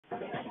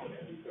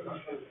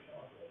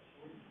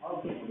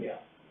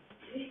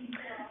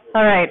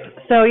All right,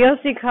 so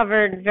Yossi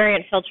covered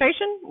variant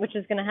filtration, which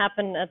is going to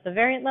happen at the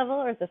variant level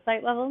or at the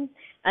site level.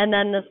 And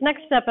then this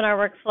next step in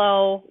our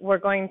workflow, we're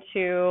going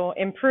to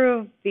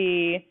improve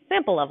the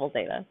sample level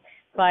data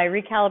by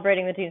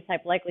recalibrating the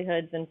genotype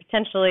likelihoods and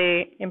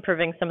potentially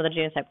improving some of the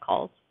genotype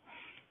calls.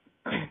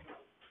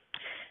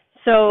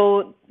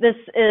 So this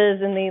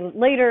is in the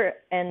later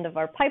end of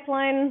our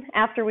pipeline.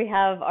 After we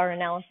have our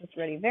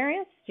analysis-ready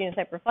variants,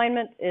 genotype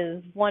refinement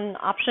is one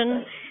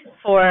option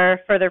for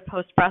further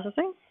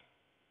post-processing.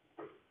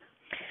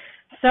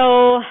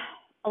 So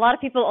a lot of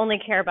people only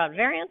care about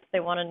variants. They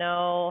want to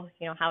know,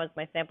 how is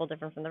my sample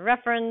different from the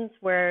reference?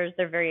 Where's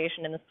there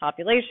variation in this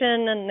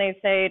population? And they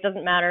say it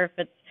doesn't matter if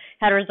it's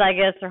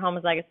heterozygous or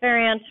homozygous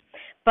variant.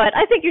 But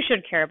I think you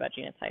should care about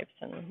genotypes.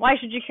 And why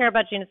should you care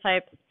about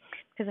genotypes?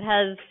 Because it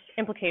has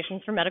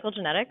implications for medical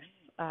genetics.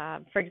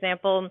 For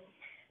example,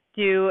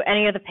 do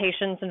any of the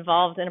patients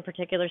involved in a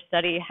particular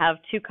study have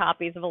 2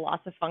 copies of a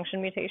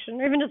loss-of-function mutation,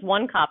 or even just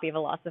 1 copy of a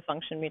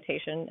loss-of-function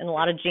mutation? And a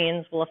lot of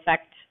genes will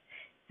affect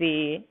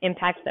the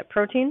impact of that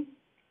protein.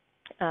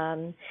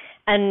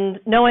 And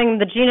knowing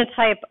the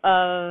genotype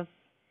of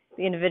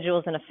the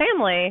individuals in a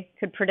family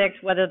could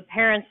predict whether the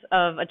parents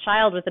of a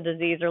child with a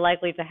disease are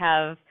likely to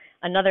have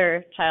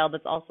another child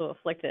that's also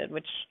afflicted,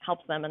 which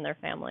helps them and their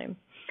family.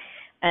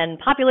 And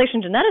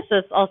population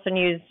geneticists often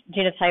use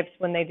genotypes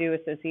when they do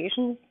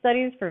association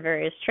studies for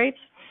various traits,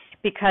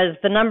 because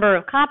the number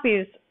of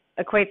copies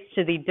equates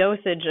to the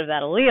dosage of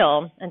that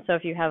allele. And so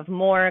if you have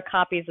more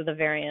copies of the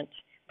variant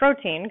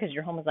protein, because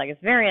you're homozygous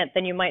variant,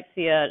 then you might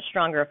see a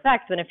stronger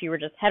effect than if you were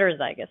just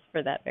heterozygous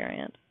for that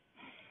variant.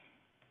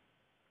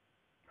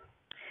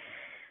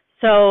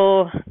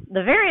 So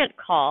the variant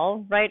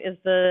call, right, is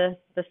the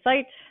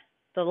site,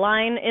 the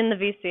line in the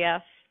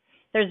VCF.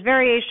 There's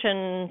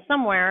variation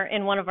somewhere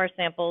in one of our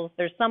samples.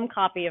 There's some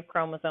copy of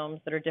chromosomes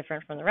that are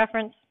different from the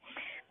reference.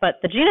 But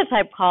the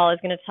genotype call is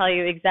going to tell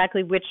you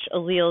exactly which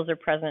alleles are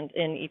present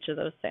in each of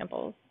those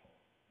samples.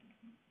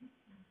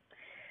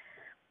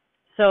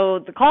 So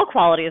the call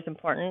quality is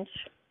important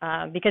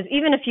because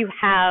even if you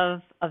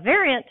have a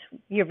variant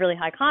you have really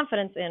high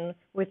confidence in,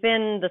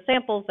 within the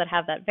samples that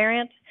have that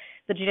variant,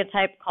 the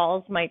genotype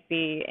calls might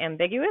be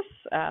ambiguous.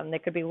 They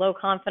could be low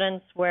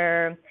confidence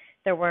where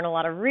there weren't a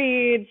lot of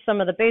reads. Some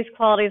of the base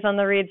qualities on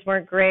the reads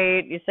weren't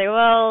great. You say,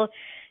 well,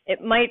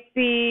 it might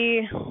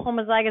be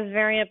homozygous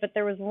variant, but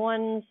there was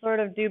one sort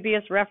of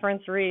dubious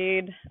reference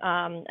read.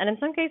 And in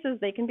some cases,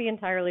 they can be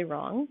entirely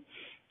wrong.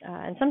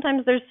 And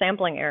sometimes there's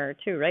sampling error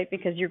too, right?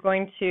 Because you're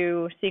going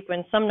to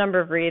sequence some number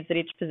of reads at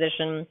each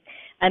position,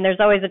 and there's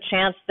always a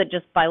chance that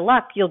just by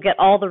luck you'll get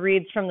all the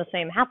reads from the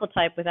same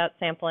haplotype without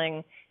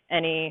sampling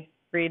any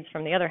reads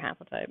from the other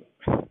haplotype.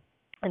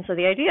 And so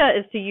the idea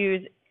is to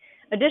use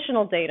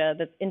additional data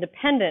that's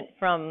independent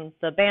from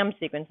the BAM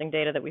sequencing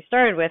data that we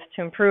started with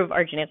to improve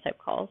our genotype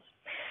calls.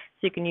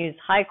 So you can use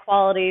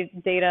high-quality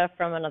data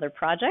from another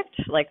project,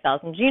 like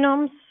 1,000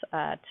 genomes,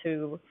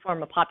 to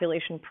form a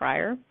population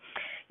prior.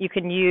 You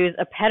can use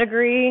a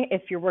pedigree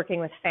if you're working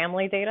with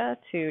family data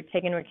to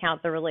take into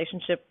account the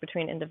relationship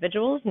between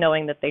individuals,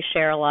 knowing that they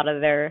share a lot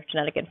of their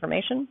genetic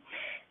information.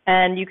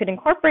 And you can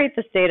incorporate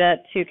this data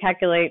to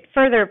calculate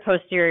further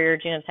posterior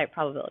genotype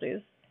probabilities.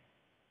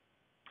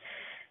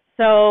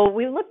 So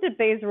we looked at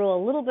Bayes' rule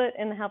a little bit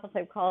in the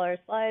haplotype caller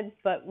slides,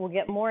 but we'll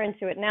get more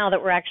into it now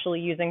that we're actually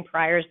using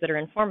priors that are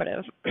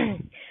informative.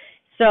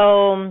 So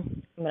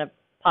I'm going to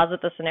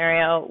posit the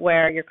scenario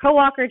where your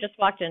coworker just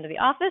walked into the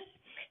office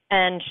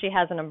and she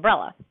has an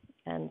umbrella.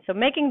 And so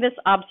making this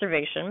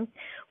observation,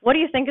 what do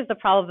you think is the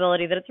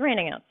probability that it's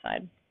raining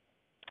outside?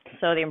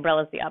 So the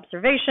umbrella is the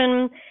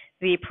observation.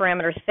 The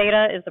parameter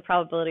theta is the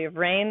probability of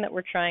rain that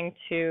we're trying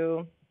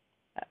to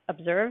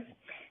observe.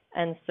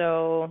 And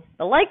so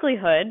the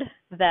likelihood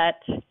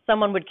that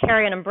someone would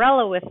carry an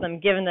umbrella with them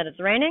given that it's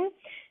raining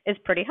is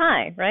pretty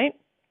high, right?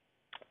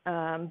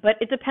 But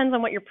it depends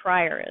on what your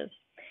prior is.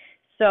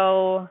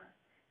 So,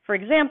 for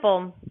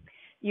example,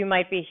 you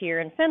might be here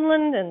in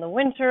Finland in the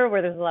winter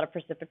where there's a lot of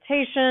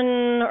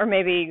precipitation, or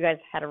maybe you guys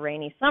had a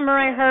rainy summer,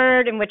 I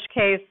heard, in which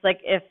case, like,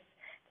 if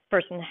this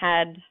person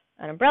had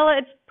an umbrella,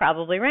 it's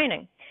probably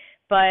raining.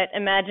 But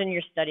imagine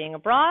you're studying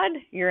abroad,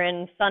 you're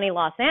in sunny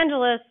Los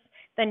Angeles,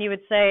 then you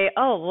would say,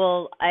 oh,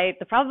 well,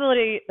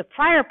 the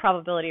prior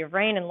probability of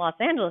rain in Los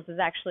Angeles is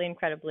actually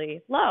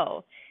incredibly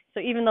low.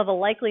 So even though the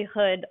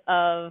likelihood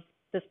of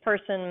this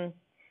person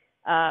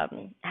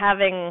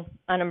having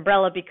an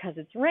umbrella because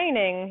it's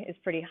raining is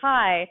pretty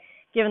high,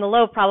 given the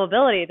low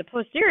probability, the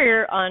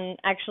posterior on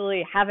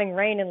actually having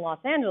rain in Los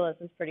Angeles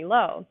is pretty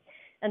low.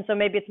 And so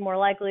maybe it's more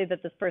likely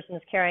that this person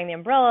is carrying the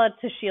umbrella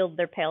to shield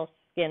their pale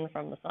skin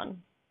from the sun.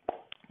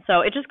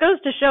 So it just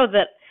goes to show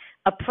that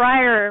a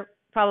prior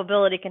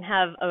probability can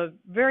have a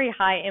very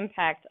high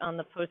impact on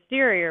the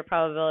posterior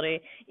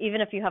probability, even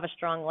if you have a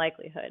strong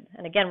likelihood.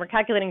 And again, we're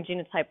calculating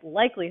genotype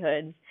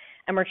likelihoods,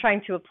 and we're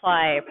trying to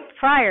apply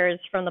priors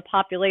from the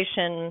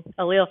population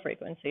allele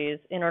frequencies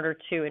in order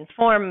to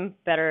inform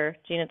better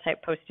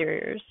genotype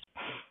posteriors.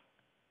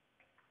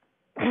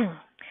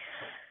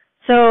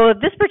 So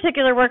this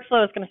particular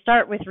workflow is going to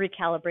start with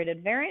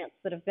recalibrated variants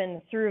that have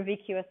been through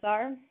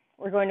VQSR.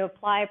 We're going to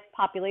apply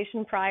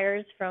population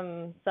priors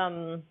from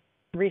some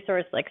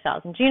resource like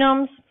 1,000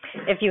 genomes.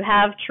 If you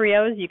have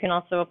trios, you can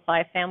also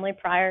apply family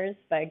priors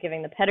by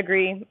giving the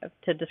pedigree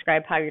to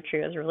describe how your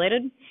trio is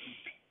related.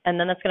 And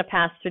then that's going to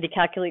pass through the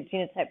Calculate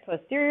Genotype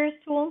Posteriors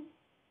tool,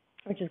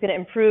 which is going to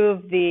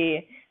improve the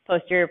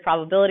posterior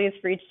probabilities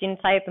for each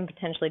genotype and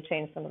potentially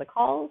change some of the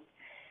calls.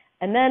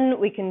 And then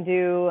we can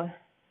do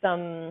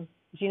some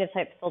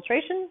genotype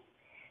filtration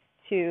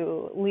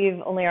to leave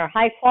only our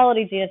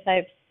high-quality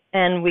genotypes,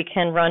 and we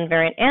can run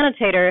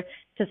VariantAnnotator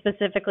to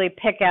specifically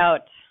pick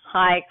out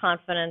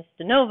high-confidence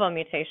de novo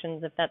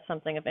mutations if that's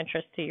something of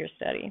interest to your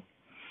study.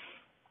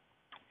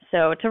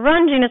 So to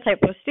run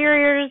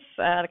GenotypePosteriors,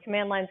 the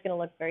command line is going to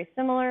look very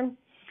similar.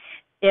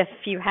 If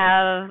you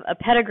have a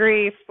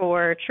pedigree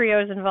for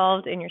trios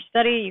involved in your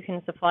study, you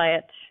can supply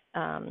it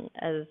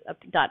as a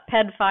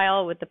 .ped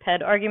file with the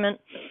ped argument.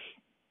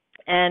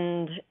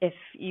 And if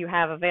you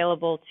have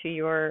available to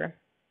your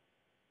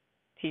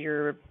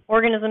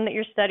organism that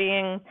you're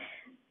studying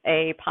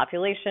a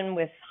population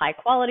with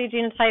high-quality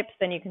genotypes,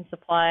 then you can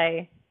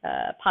supply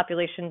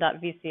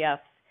population.vcf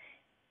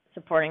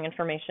supporting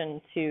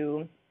information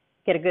to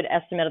get a good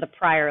estimate of the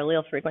prior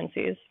allele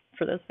frequencies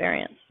for those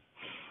variants.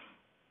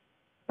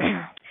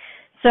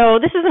 So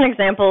this is an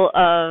example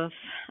of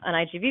an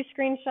IGV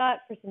screenshot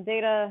for some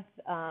data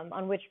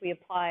on which we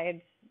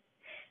applied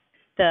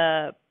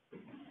the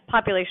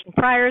population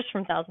priors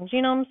from 1,000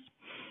 genomes.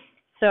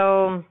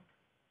 So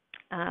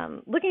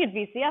looking at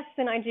VCFs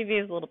in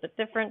IGV is a little bit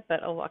different,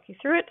 but I'll walk you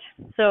through it.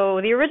 So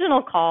the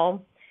original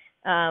call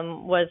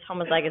was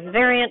homozygous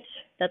variant.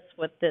 That's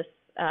what this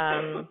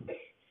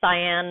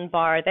cyan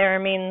bar there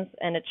means,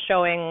 and it's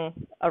showing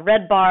a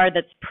red bar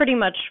that's pretty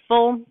much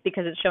full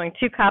because it's showing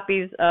 2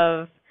 copies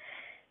of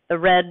the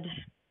red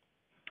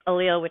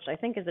allele, which I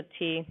think is a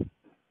T.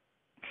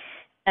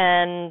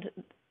 And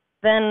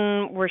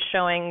then we're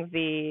showing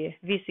the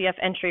VCF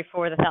entry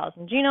for the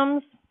 1,000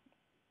 genomes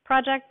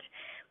project,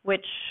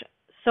 which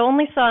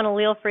only saw an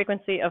allele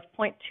frequency of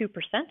 0.2%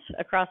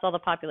 across all the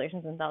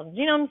populations in 1,000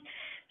 genomes.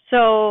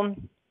 So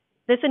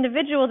this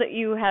individual that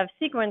you have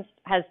sequenced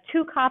has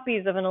 2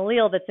 copies of an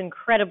allele that's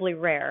incredibly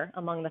rare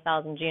among the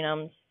 1,000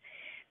 genomes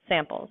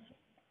samples.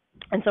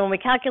 And so when we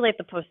calculate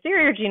the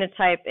posterior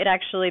genotype, it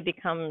actually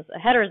becomes a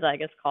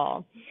heterozygous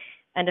call.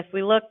 And if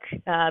we look,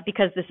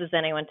 because this is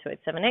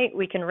NA12878,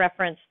 we can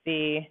reference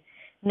the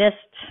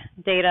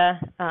NIST data,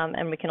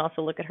 and we can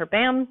also look at her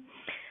BAM.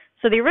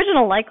 So the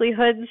original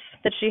likelihoods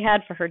that she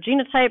had for her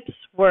genotypes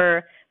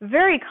were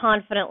very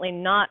confidently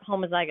not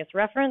homozygous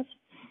reference,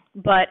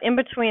 but in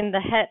between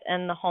the het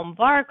and the home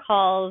var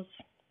calls,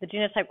 the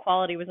genotype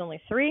quality was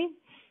only 3.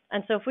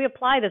 And so if we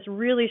apply this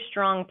really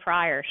strong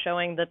prior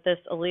showing that this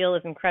allele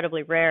is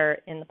incredibly rare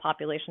in the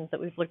populations that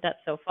we've looked at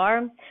so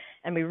far,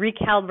 and we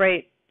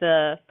recalibrate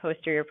the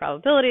posterior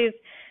probabilities,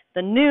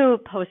 the new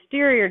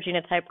posterior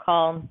genotype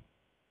call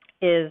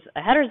is a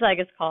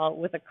heterozygous call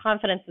with a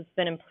confidence that's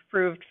been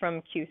improved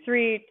from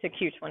Q3 to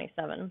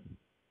Q27.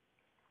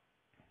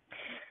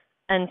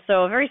 And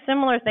so a very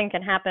similar thing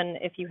can happen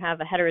if you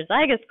have a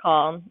heterozygous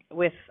call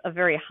with a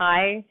very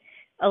high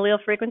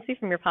allele frequency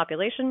from your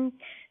population.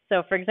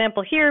 So for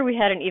example, here we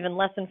had an even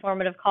less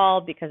informative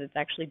call because it's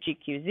actually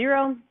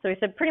GQ0. So we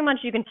said pretty much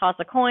you can toss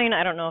a coin.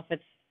 I don't know if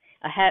it's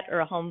a het or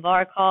a home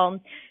var call,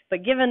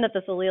 but given that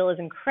this allele is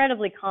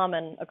incredibly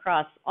common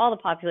across all the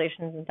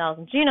populations in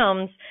 1,000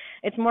 genomes,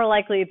 it's more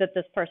likely that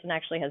this person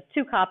actually has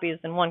 2 copies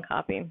than 1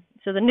 copy.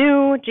 So the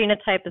new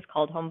genotype is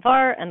called home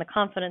var, and the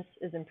confidence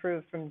is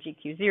improved from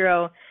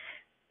GQ0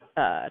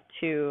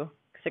 to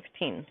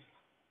 16.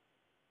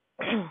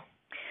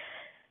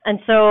 And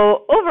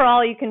so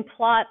overall, you can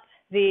plot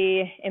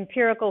the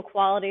empirical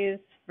qualities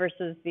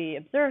versus the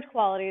observed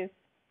qualities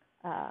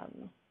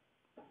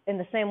in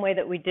the same way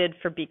that we did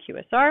for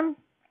BQSR.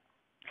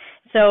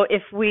 So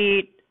if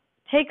we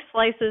take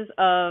slices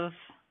of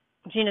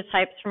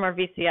genotypes from our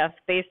VCF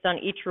based on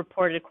each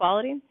reported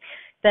quality,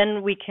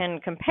 then we can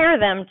compare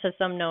them to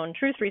some known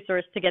truth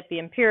resource to get the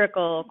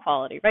empirical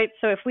quality, right?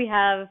 So if we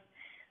have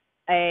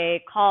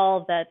a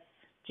call that's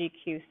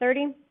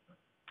GQ30,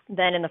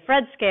 then in the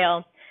Fred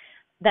scale,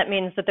 that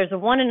means that there's a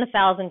 1 in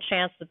 1,000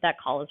 chance that that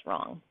call is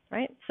wrong,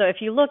 right? So if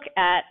you look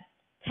at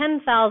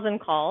 10,000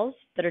 calls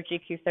that are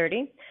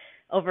GQ30,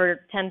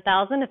 over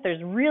 10,000, if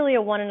there's really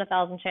a 1 in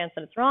 1,000 chance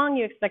that it's wrong,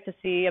 you expect to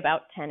see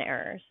about 10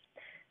 errors.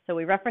 So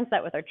we reference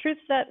that with our truth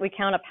set, we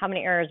count up how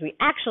many errors we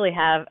actually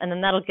have, and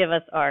then that'll give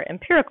us our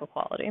empirical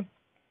quality.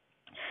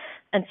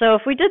 And so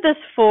if we did this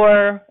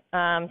for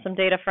some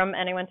data from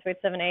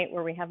NA12878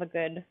 where we have a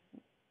good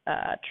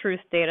truth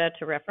data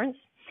to reference,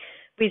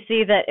 we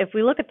see that if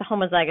we look at the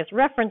homozygous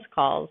reference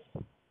calls,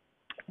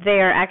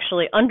 they are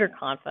actually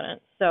underconfident.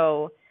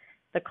 So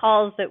the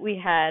calls that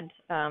we had,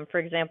 for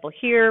example,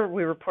 here,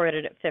 we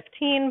reported at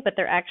 15, but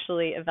they're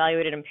actually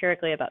evaluated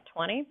empirically about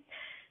 20.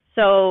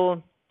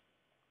 So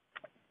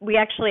we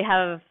actually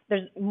have,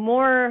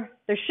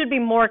 there should be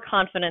more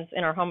confidence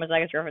in our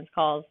homozygous reference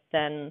calls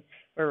than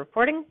we're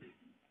reporting.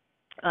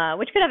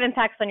 which could have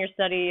impacts on your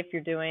study if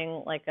you're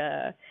doing like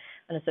an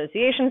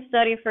association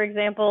study, for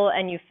example,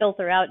 and you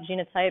filter out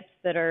genotypes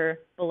that are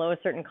below a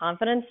certain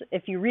confidence.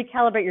 If you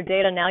recalibrate your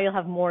data, now you'll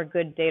have more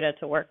good data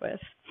to work with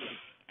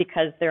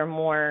because there are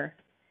more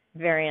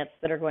variants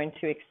that are going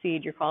to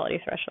exceed your quality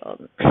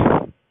threshold.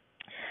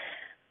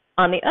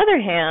 On the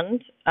other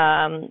hand,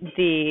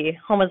 the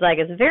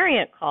homozygous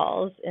variant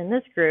calls in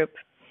this group,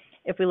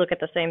 if we look at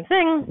the same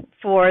thing,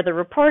 for the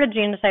reported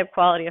genotype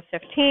quality of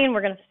 15,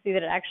 we're going to see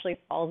that it actually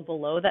falls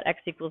below that x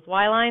equals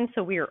y line,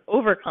 so we are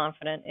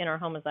overconfident in our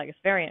homozygous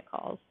variant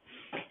calls.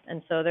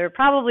 And so there are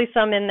probably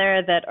some in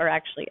there that are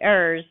actually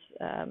errors,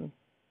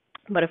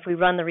 but if we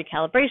run the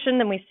recalibration,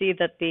 then we see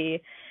that the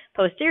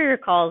posterior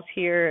calls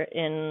here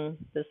in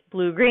this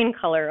blue-green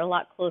color are a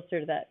lot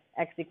closer to that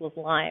x equals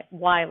y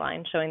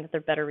line, showing that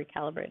they're better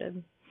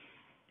recalibrated.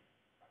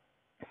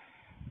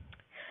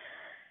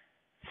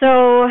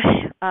 So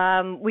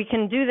we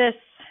can do this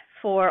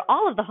for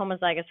all of the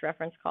homozygous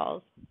reference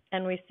calls,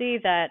 and we see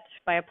that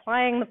by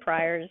applying the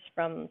priors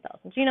from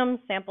 1,000 genome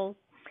samples,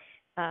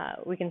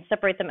 we can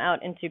separate them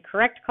out into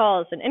correct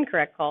calls and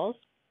incorrect calls.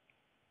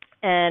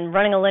 And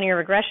running a linear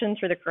regression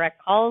through the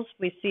correct calls,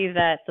 we see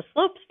that the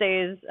slope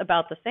stays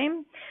about the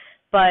same,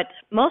 but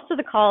most of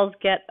the calls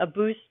get a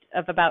boost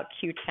of about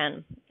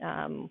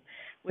Q10,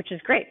 which is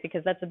great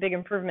because that's a big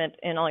improvement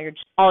in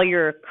all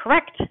your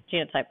correct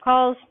genotype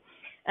calls.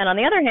 And on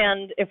the other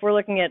hand, if we're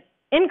looking at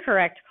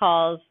incorrect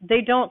calls, they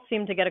don't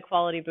seem to get a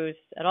quality boost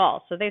at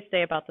all, so they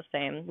stay about the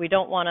same. We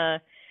don't want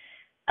to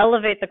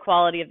elevate the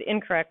quality of the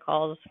incorrect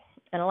calls,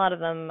 and a lot of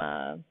them,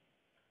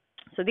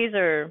 so these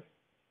are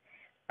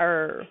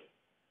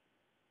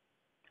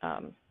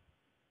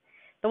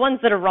the ones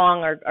that are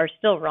wrong are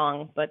still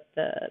wrong, but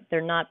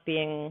they're not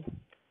being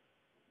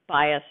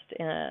biased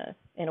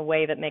in a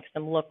way that makes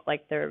them look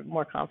like they're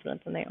more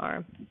confident than they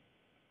are.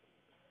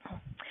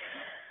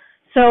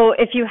 So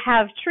if you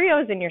have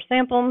trios in your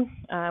sample,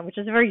 which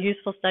is a very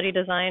useful study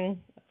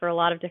design for a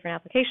lot of different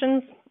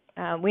applications,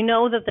 we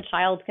know that the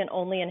child can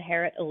only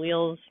inherit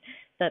alleles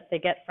that they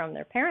get from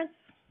their parents.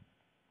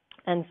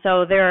 And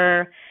so there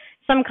are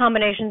some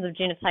combinations of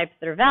genotypes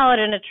that are valid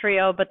in a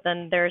trio, but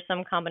then there are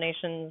some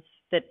combinations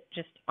that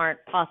just aren't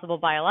possible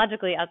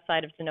biologically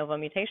outside of de novo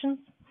mutations.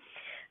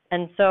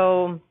 And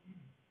so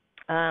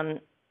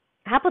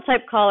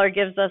haplotype caller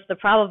gives us the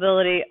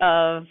probability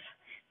of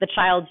the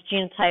child's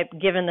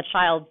genotype given the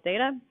child's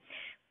data,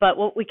 but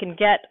what we can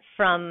get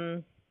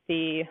from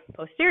the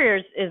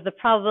posteriors is the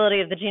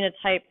probability of the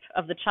genotype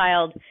of the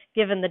child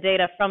given the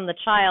data from the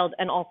child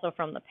and also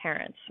from the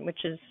parents,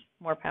 which is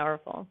more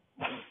powerful.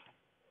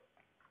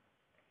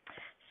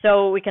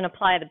 So we can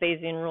apply the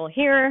Bayesian rule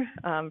here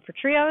for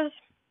trios,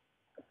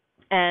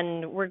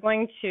 and we're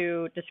going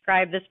to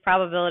describe this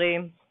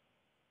probability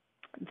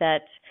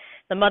that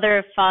the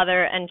mother,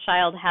 father, and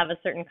child have a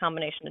certain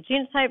combination of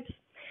genotypes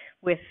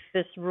with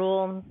this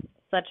rule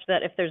such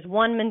that if there's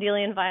one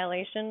Mendelian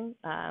violation,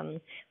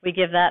 we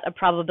give that a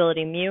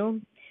probability mu.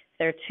 If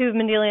there are two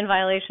Mendelian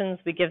violations,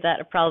 we give that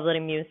a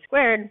probability mu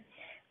squared.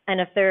 And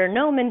if there are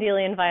no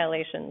Mendelian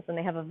violations and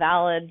they have a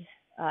valid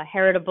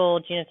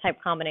heritable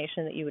genotype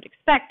combination that you would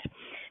expect,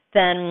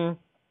 then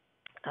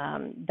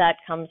that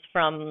comes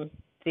from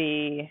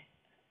the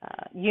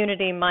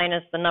unity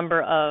minus the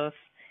number of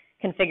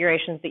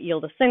configurations that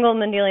yield a single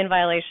Mendelian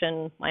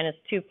violation minus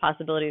two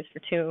possibilities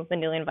for two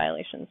Mendelian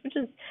violations, which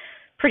is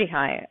pretty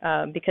high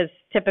because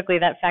typically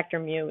that factor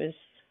mu is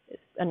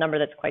a number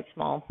that's quite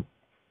small.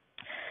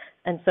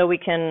 And so we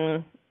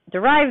can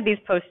derive these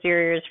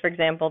posteriors, for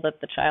example,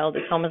 that the child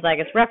is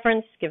homozygous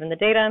reference given the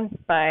data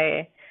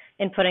by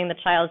inputting the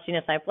child's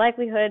genotype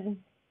likelihood,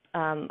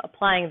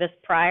 applying this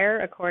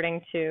prior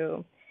according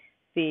to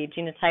the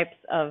genotypes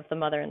of the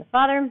mother and the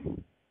father,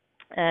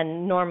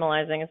 and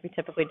normalizing as we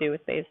typically do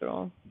with Bayes'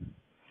 rule.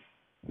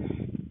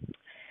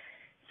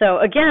 So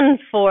again,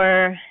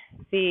 for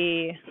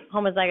the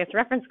homozygous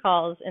reference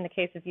calls, in the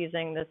case of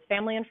using this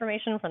family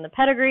information from the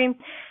pedigree,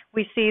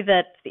 we see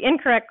that the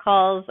incorrect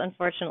calls,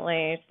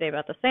 unfortunately, stay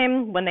about the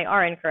same. When they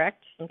are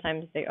incorrect,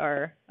 sometimes they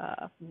are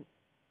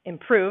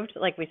improved,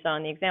 like we saw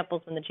in the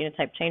examples when the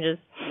genotype changes.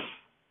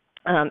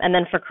 And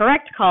then for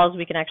correct calls,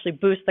 we can actually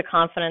boost the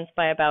confidence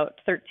by about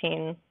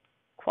 13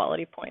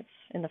 quality points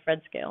in the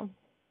Phred scale.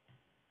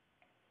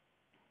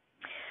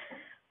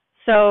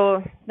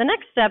 So the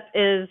next step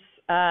is,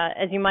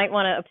 as you might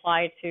want to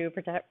apply to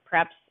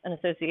perhaps an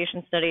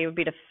association study, would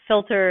be to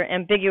filter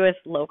ambiguous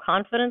low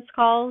confidence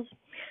calls.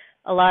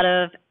 A lot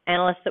of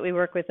analysts that we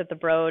work with at the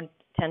Broad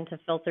tend to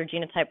filter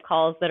genotype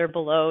calls that are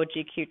below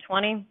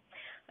GQ20.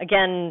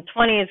 Again,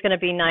 20 is going to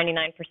be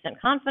 99%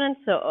 confidence,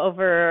 so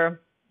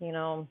over,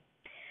 a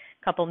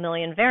couple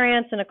million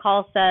variants in a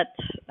call set,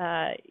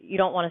 you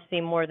don't want to see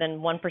more than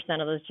 1%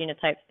 of those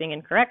genotypes being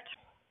incorrect.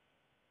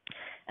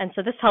 And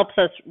so this helps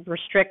us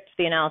restrict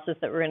the analysis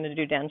that we're going to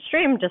do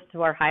downstream just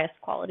to our highest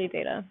quality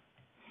data.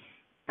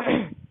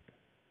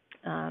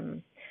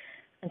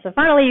 And so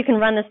finally, you can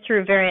run this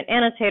through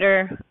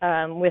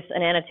VariantAnnotator with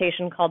an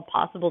annotation called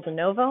possible de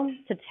novo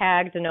to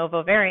tag de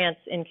novo variants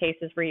in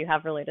cases where you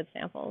have related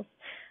samples.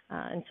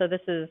 And so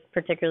this is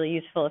particularly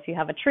useful if you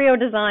have a trio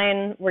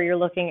design where you're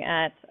looking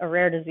at a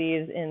rare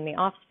disease in the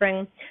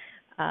offspring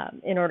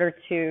in order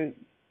to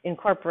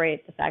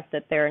incorporate the fact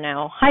that there are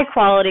now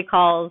high-quality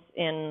calls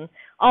in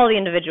all the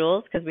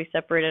individuals because we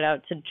separated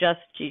out to just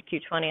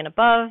GQ20 and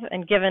above.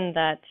 And given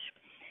that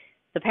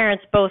the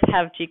parents both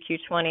have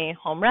GQ20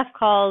 home ref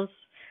calls,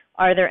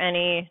 are there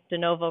any de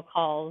novo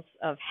calls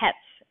of hets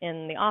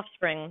in the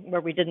offspring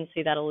where we didn't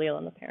see that allele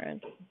in the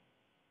parent?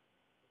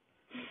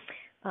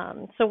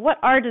 So what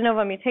are de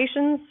novo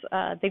mutations?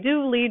 They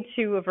do lead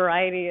to a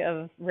variety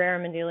of rare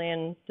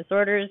Mendelian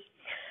disorders.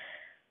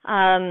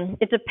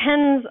 It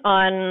depends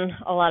on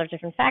a lot of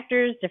different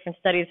factors. Different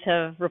studies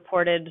have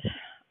reported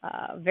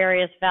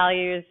various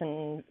values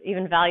and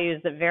even values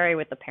that vary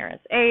with the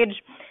parent's age.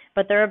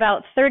 But there are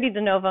about 30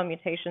 de novo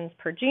mutations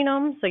per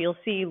genome, so you'll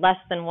see less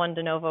than one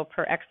de novo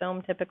per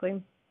exome typically.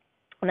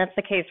 And that's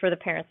the case where the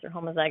parents are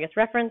homozygous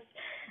referenced.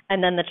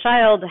 And then the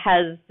child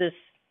has this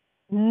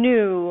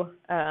new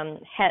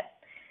het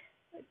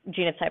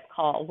genotype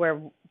call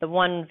where the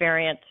one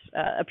variant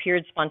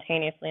appeared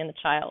spontaneously in the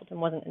child and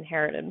wasn't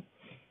inherited.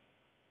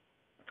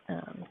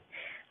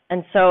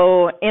 And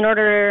so in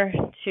order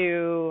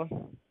to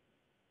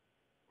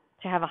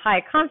have a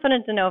high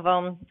confidence de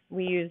novo,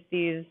 we use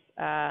these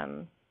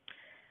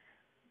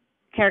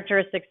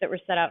characteristics that were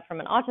set out from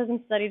an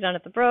autism study done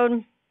at the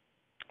Broad.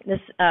 This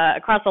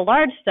across a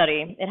large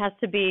study, it has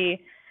to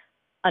be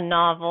a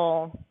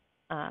novel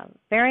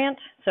variant,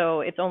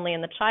 so it's only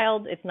in the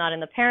child, it's not in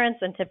the parents,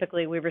 and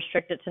typically we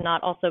restrict it to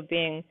not also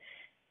being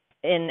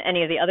in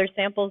any of the other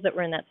samples that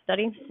were in that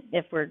study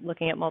if we're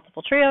looking at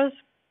multiple trios.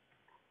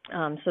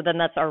 So then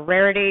that's our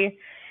rarity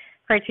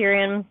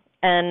criterion.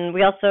 And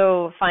we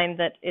also find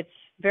that it's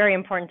very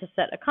important to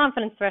set a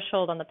confidence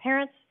threshold on the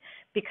parents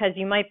because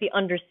you might be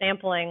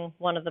undersampling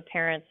one of the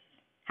parents'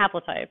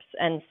 haplotypes.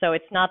 And so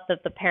it's not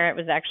that the parent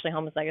was actually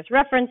homozygous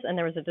reference and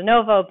there was a de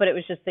novo, but it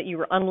was just that you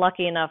were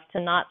unlucky enough to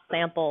not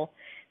sample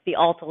the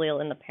alt allele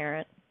in the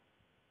parent.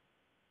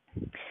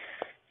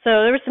 So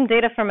there was some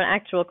data from an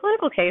actual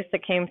clinical case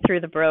that came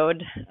through the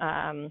Broad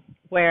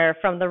where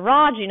from the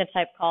raw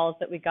genotype calls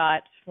that we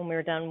got when we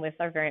were done with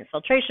our variant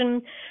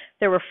filtration,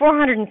 there were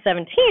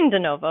 417 de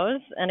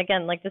novos. And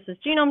again, like this is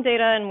genome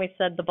data, and we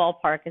said the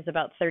ballpark is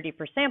about 30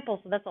 per sample,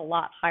 so that's a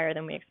lot higher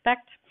than we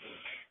expect.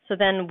 So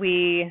then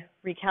we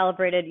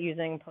recalibrated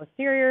using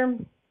posterior.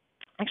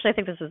 Actually, I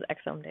think this is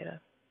exome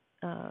data,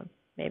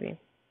 maybe.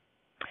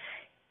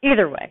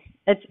 Either way,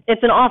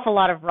 it's an awful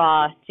lot of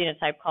raw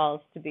genotype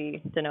calls to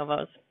be de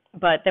novos.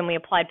 But then we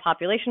applied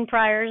population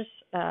priors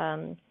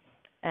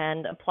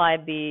and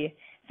applied the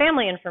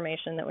family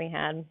information that we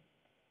had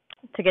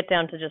to get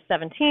down to just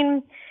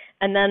 17.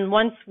 And then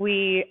once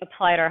we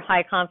applied our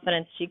high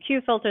confidence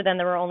GQ filter, then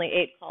there were only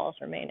 8 calls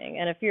remaining.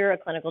 And if you're a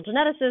clinical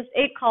geneticist,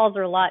 8 calls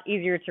are a lot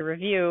easier to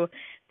review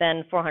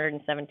than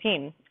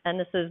 417. And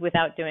this is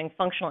without doing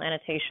functional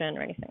annotation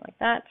or anything like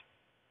that.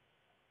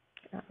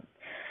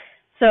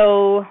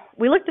 So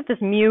we looked at this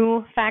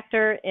mu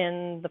factor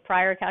in the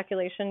prior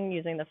calculation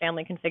using the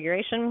family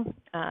configuration.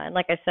 And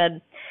like I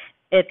said,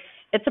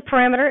 it's a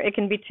parameter. It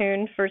can be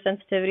tuned for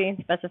sensitivity,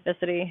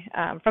 specificity.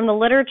 From the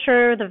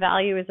literature, the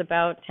value is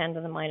about 10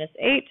 to the minus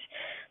 8,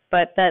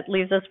 but that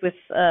leaves us with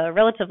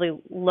relatively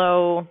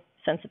low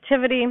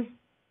sensitivity.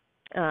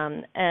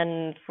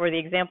 And for the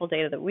example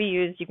data that we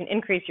used, you can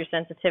increase your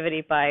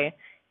sensitivity by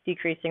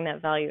decreasing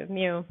that value of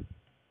mu.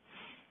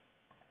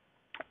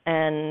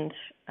 And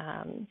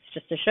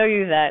just to show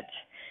you that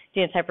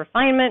genotype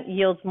refinement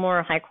yields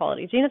more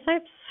high-quality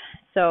genotypes.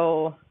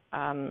 So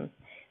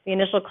the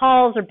initial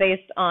calls are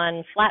based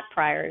on flat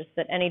priors,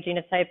 that any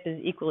genotype is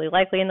equally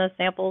likely in those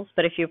samples.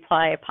 But if you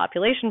apply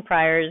population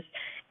priors,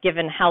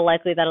 given how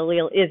likely that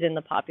allele is in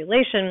the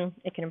population,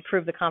 it can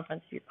improve the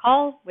confidence of your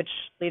call, which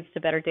leads to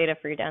better data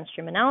for your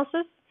downstream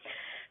analysis.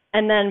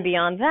 And then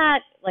beyond that,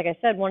 like I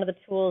said, one of the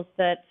tools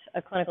that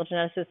a clinical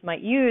geneticist might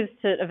use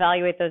to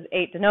evaluate those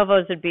 8 de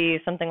novos would be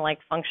something like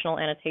functional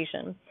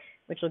annotation,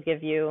 which will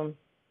give you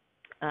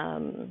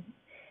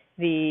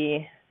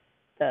the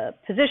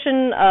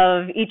position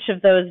of each of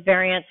those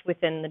variants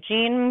within the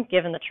gene,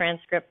 given the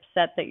transcript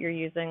set that you're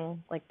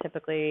using, like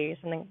typically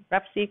something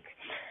RepSeq.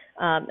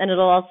 And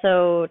it'll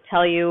also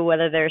tell you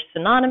whether they're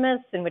synonymous,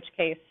 in which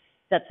case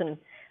that's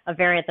a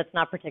variant that's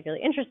not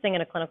particularly interesting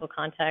in a clinical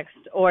context,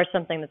 or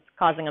something that's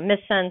causing a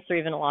missense or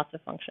even a loss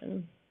of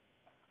function.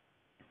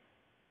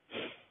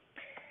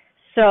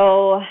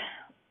 So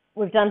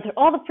we've done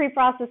all the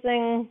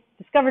pre-processing,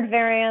 discovered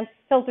variants,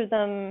 filtered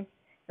them,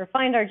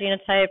 refined our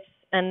genotypes,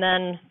 and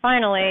then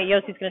finally,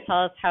 Yossi's going to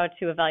tell us how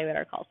to evaluate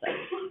our call sets.